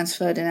 and Franz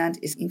Ferdinand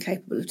is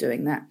incapable of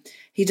doing that.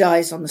 He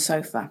dies on the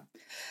sofa.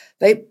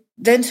 They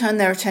then turn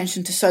their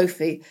attention to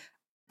Sophie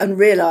and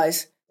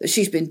realise that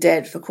she's been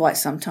dead for quite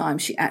some time.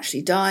 She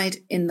actually died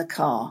in the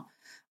car.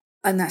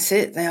 And that's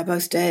it. They are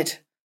both dead.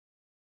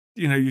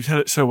 You know, you tell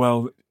it so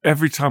well.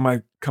 Every time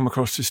I come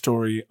across this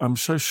story, I'm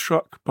so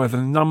struck by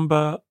the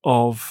number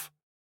of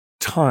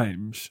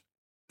times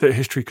that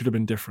history could have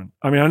been different.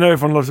 I mean, I know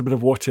everyone loves a bit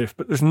of what if,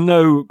 but there's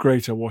no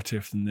greater what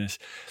if than this.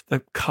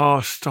 The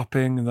car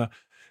stopping and the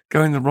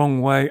going the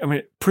wrong way. I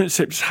mean,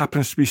 Princip just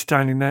happens to be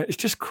standing there. It's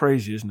just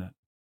crazy, isn't it?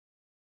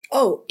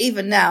 Oh,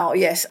 even now,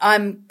 yes,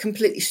 I'm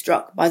completely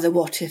struck by the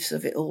what-ifs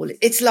of it all.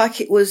 It's like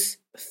it was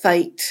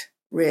fate,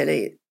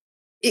 really.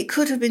 It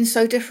could have been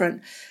so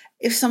different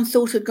if some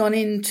thought had gone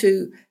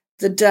into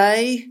the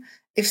day,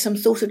 if some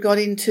thought had gone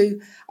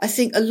into, I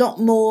think, a lot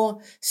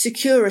more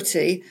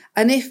security,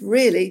 and if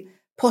really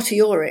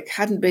Potioric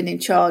hadn't been in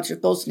charge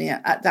of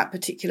Bosnia at that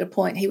particular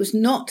point. He was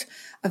not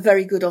a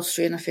very good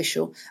Austrian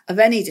official of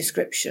any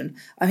description.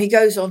 He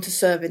goes on to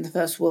serve in the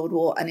First World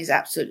War and is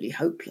absolutely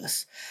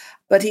hopeless.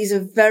 But he's a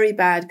very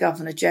bad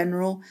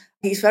Governor-General.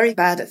 He's very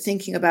bad at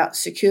thinking about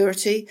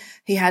security.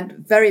 He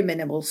had very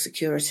minimal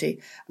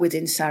security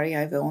within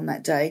Sarajevo on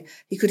that day.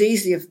 He could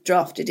easily have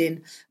drafted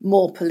in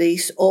more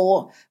police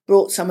or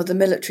brought some of the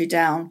military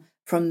down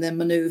from the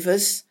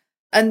manoeuvres.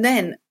 And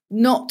then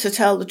not to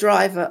tell the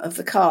driver of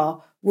the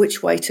car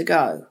which way to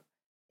go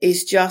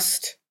is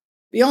just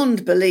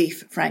beyond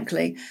belief,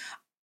 frankly.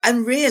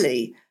 And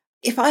really,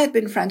 if I had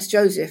been Franz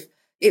Joseph,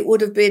 it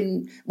would have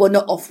been, well,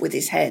 not off with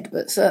his head,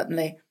 but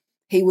certainly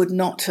he would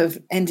not have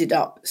ended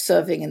up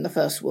serving in the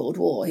First World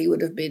War. He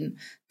would have been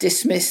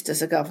dismissed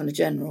as a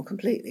Governor-General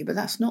completely, but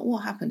that's not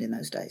what happened in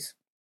those days.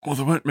 Well,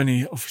 there weren't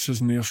many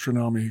officers in the Austrian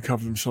army who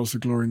covered themselves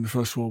with glory in the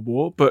First World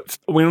War, but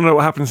we all know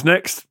what happens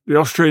next. The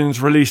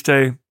Austrians released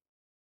a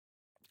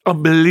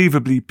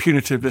unbelievably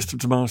punitive list of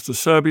demands to the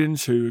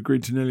Serbians, who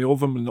agreed to nearly all of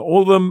them and not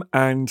all of them,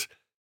 and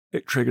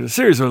it triggered a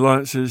series of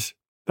alliances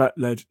that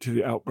led to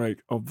the outbreak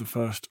of the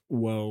First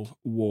World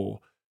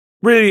War.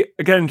 Really,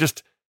 again,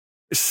 just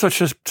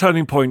such a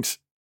turning point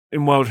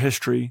in world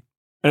history,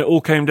 and it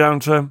all came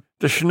down to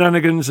the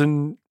shenanigans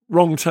and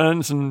wrong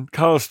turns and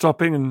cars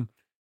stopping and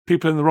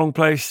people in the wrong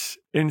place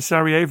in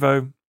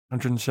Sarajevo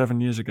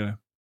 107 years ago.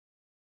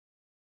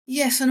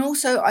 Yes, and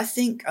also I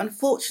think,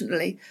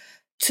 unfortunately,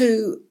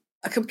 to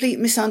a complete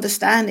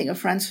misunderstanding of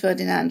Franz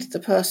Ferdinand, the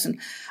person.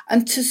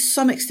 And to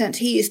some extent,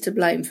 he is to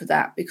blame for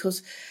that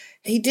because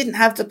he didn't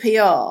have the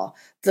PR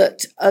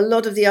that a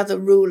lot of the other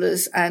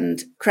rulers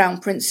and crown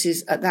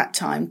princes at that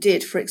time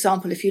did. For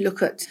example, if you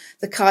look at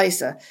the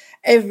Kaiser,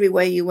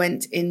 everywhere you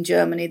went in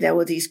Germany, there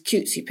were these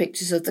cutesy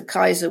pictures of the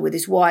Kaiser with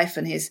his wife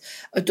and his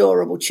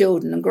adorable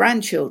children and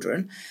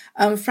grandchildren.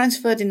 Franz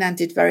Ferdinand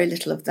did very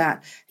little of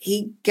that.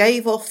 He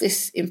gave off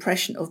this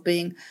impression of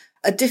being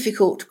a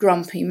difficult,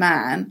 grumpy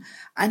man,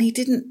 and he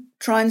didn't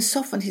try and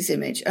soften his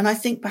image. And I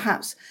think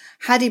perhaps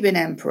had he been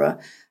emperor,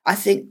 I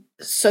think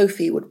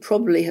Sophie would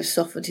probably have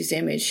softened his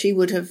image. She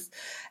would have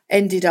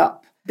ended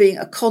up being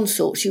a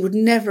consort. She would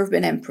never have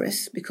been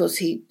empress because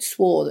he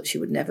swore that she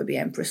would never be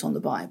empress on the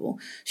Bible.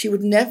 She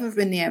would never have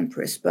been the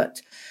empress,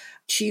 but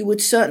she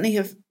would certainly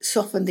have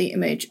softened the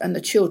image, and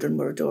the children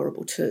were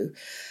adorable too.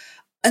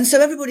 And so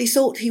everybody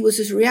thought he was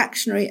as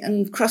reactionary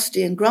and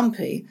crusty and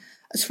grumpy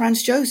as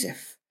Franz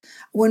Joseph,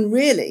 when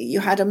really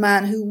you had a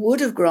man who would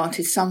have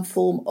granted some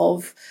form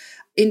of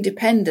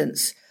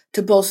independence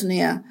to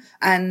Bosnia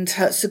and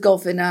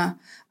Herzegovina.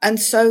 And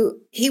so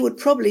he would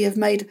probably have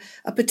made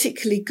a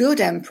particularly good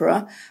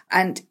emperor,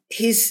 and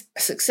his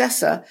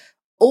successor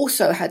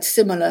also had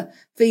similar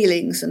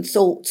feelings and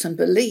thoughts and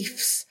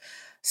beliefs.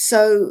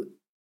 So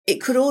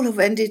it could all have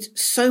ended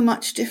so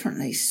much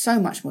differently, so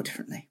much more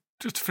differently.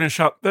 Just to finish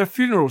up, their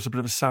funeral was a bit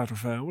of a sad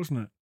affair,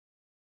 wasn't it?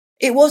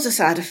 It was a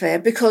sad affair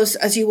because,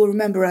 as you will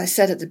remember I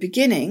said at the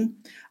beginning,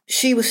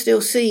 she was still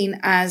seen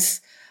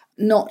as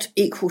not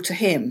equal to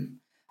him.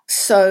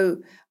 So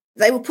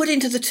they were put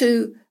into the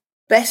two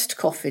best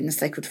coffins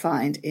they could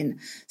find in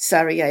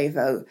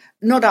Sarajevo,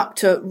 not up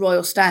to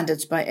royal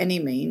standards by any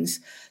means.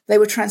 They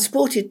were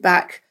transported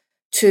back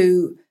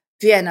to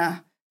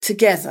Vienna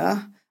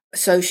together.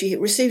 So she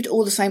received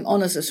all the same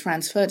honours as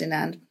Franz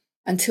Ferdinand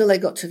until they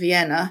got to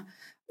Vienna,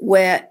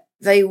 where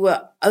they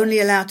were only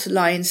allowed to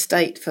lie in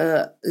state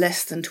for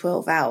less than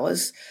 12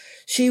 hours.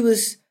 She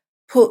was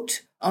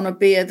put on a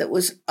bier that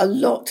was a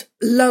lot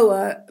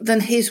lower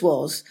than his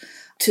was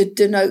to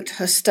denote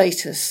her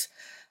status.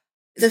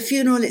 The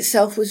funeral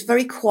itself was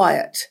very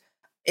quiet.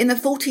 In the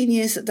 14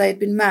 years that they had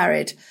been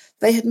married,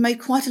 they had made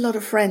quite a lot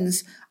of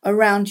friends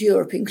around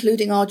Europe,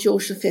 including our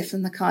George V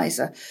and the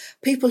Kaiser,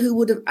 people who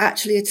would have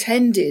actually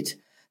attended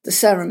the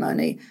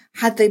ceremony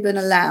had they been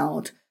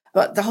allowed.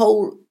 But the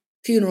whole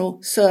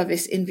funeral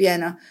service in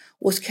Vienna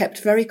was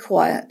kept very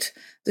quiet.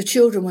 The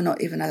children were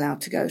not even allowed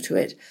to go to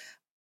it.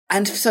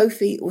 And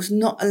Sophie was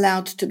not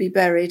allowed to be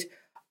buried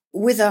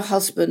with her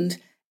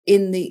husband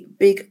in the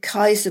big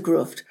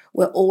Kaisergruft,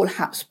 where all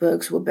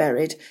Habsburgs were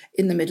buried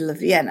in the middle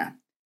of Vienna.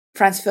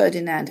 Franz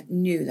Ferdinand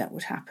knew that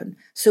would happen.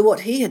 So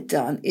what he had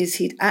done is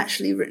he'd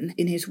actually written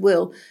in his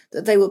will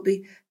that they would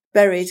be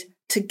buried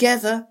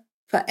together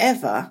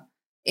forever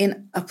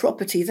in a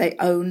property they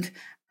owned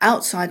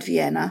outside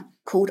Vienna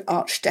called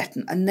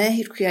Archstetten. And there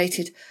he'd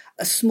created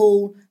a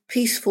small,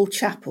 peaceful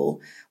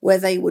chapel where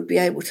they would be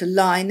able to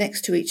lie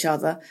next to each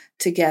other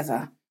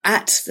together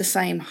at the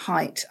same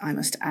height, I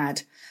must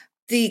add.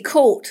 The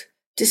court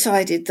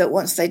decided that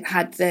once they'd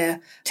had their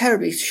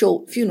terribly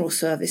short funeral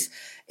service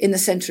in the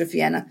centre of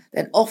Vienna,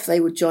 then off they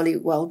would jolly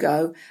well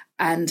go,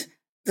 and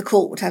the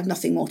court would have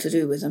nothing more to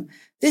do with them.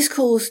 This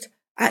caused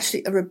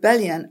actually a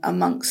rebellion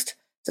amongst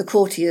the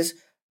courtiers,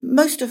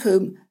 most of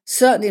whom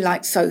certainly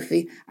liked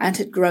Sophie and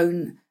had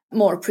grown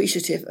more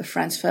appreciative of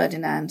Franz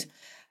Ferdinand.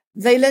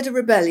 They led a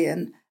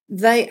rebellion.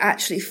 They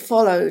actually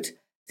followed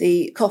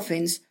the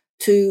coffins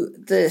to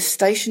the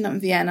station in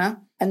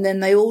Vienna, and then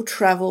they all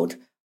travelled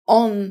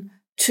on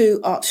to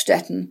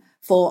Archstetten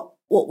for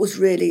what was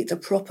really the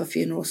proper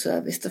funeral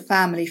service, the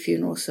family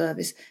funeral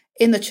service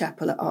in the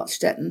chapel at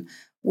Archstetten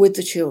with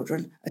the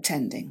children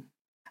attending.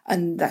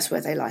 And that's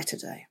where they lie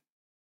today.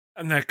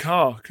 And their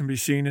car can be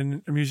seen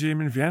in a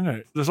museum in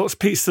Vienna. There's lots of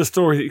pieces of the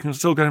story that you can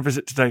still go and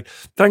visit today.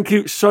 Thank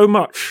you so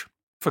much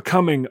for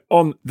coming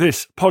on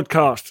this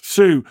podcast.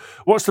 Sue,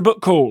 what's the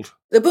book called?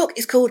 The book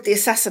is called The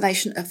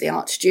Assassination of the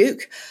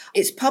Archduke.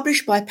 It's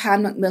published by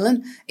Pan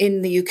Macmillan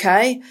in the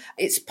UK.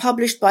 It's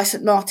published by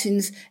St.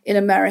 Martin's in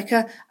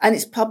America. And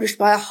it's published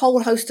by a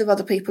whole host of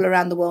other people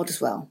around the world as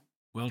well.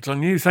 Well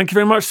done you. Thank you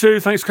very much, Sue.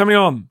 Thanks for coming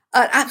on.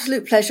 An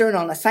absolute pleasure and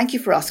honour. Thank you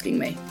for asking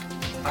me.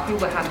 I feel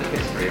the hand of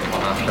history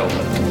upon our shoulders.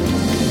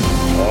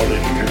 All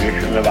this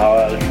tradition of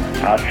ours,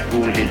 our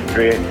school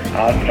history,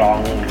 our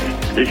songs,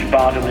 this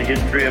part of the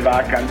history of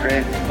our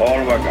country, all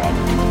were gone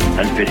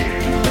and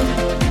finished.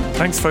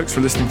 Thanks, folks, for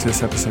listening to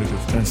this episode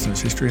of Dan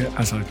Snow's History.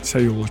 As I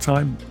say all the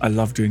time, I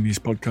love doing these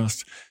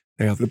podcasts.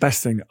 They are the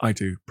best thing I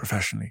do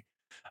professionally.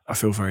 I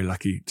feel very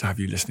lucky to have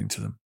you listening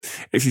to them.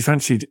 If you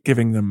fancied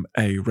giving them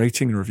a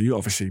rating and review,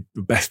 obviously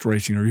the best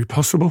rating and review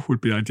possible would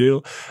be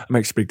ideal. It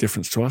makes a big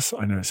difference to us.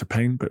 I know it's a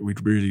pain, but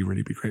we'd really,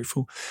 really be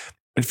grateful.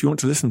 And if you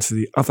want to listen to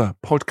the other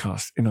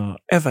podcasts in our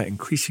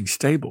ever-increasing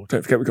stable,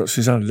 don't forget we've got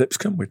Susanna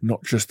Lipscomb with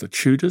Not Just the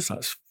Tudors.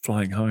 That's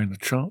flying high in the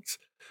charts.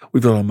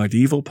 We've got our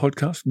medieval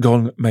podcast,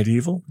 Gone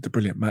Medieval, with the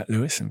brilliant Matt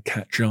Lewis and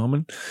Kat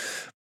Jarman.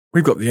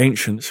 We've got The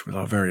Ancients with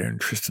our very own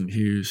Tristan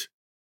Hughes.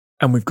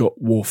 And we've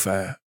got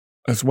Warfare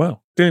as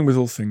well, dealing with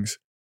all things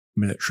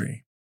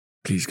military.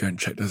 Please go and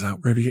check those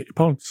out wherever you get your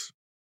pods.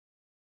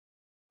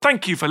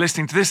 Thank you for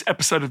listening to this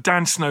episode of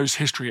Dan Snow's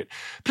History Hit.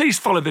 Please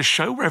follow this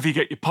show wherever you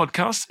get your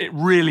podcasts. It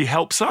really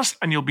helps us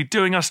and you'll be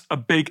doing us a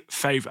big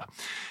favour.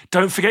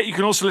 Don't forget you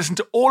can also listen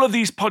to all of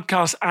these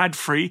podcasts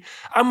ad-free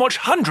and watch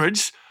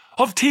hundreds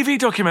of TV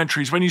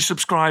documentaries when you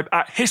subscribe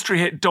at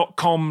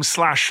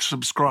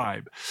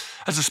historyhit.com/subscribe.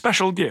 As a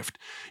special gift,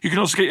 you can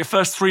also get your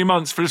first 3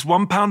 months for just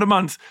 £1 a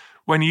month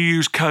when you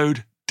use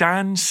code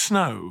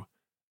DANSNOW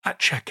at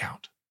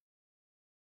checkout.